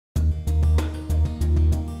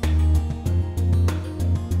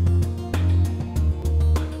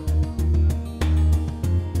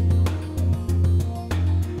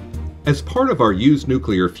As part of our used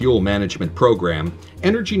nuclear fuel management program,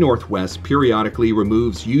 Energy Northwest periodically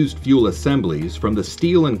removes used fuel assemblies from the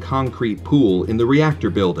steel and concrete pool in the reactor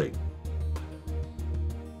building.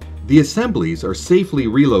 The assemblies are safely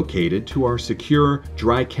relocated to our secure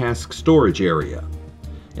dry cask storage area.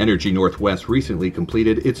 Energy Northwest recently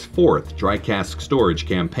completed its 4th dry cask storage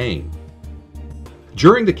campaign.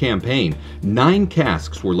 During the campaign, 9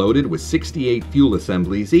 casks were loaded with 68 fuel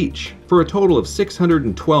assemblies each, for a total of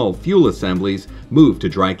 612 fuel assemblies moved to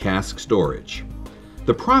dry cask storage.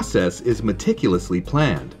 The process is meticulously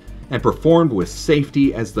planned and performed with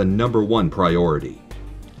safety as the #1 priority.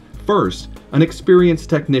 First, an experienced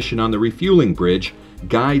technician on the refueling bridge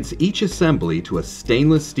guides each assembly to a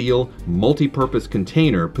stainless steel multi-purpose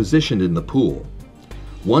container positioned in the pool.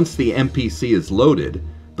 Once the MPC is loaded,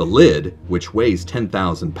 the lid, which weighs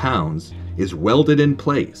 10,000 pounds, is welded in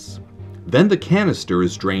place. Then the canister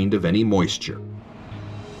is drained of any moisture.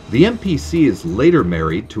 The MPC is later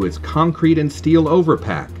married to its concrete and steel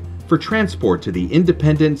overpack for transport to the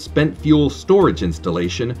Independent Spent Fuel Storage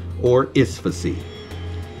Installation, or ISFSI.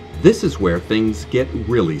 This is where things get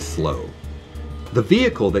really slow. The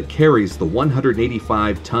vehicle that carries the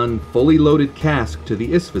 185-ton fully loaded cask to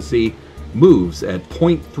the ISFSI moves at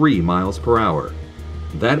 0.3 miles per hour.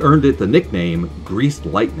 That earned it the nickname Greased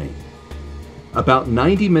Lightning. About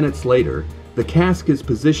 90 minutes later, the cask is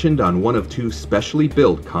positioned on one of 2 specially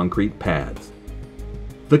built concrete pads.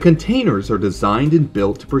 The containers are designed and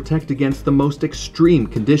built to protect against the most extreme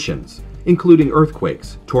conditions, including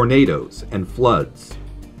earthquakes, tornadoes, and floods.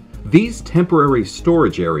 These temporary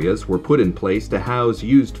storage areas were put in place to house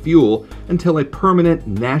used fuel until a permanent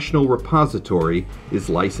national repository is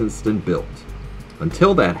licensed and built.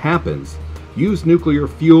 Until that happens, used nuclear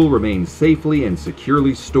fuel remains safely and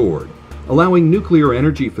securely stored, allowing nuclear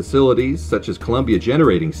energy facilities such as Columbia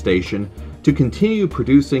Generating Station to continue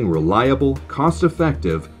producing reliable,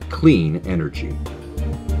 cost-effective, clean energy.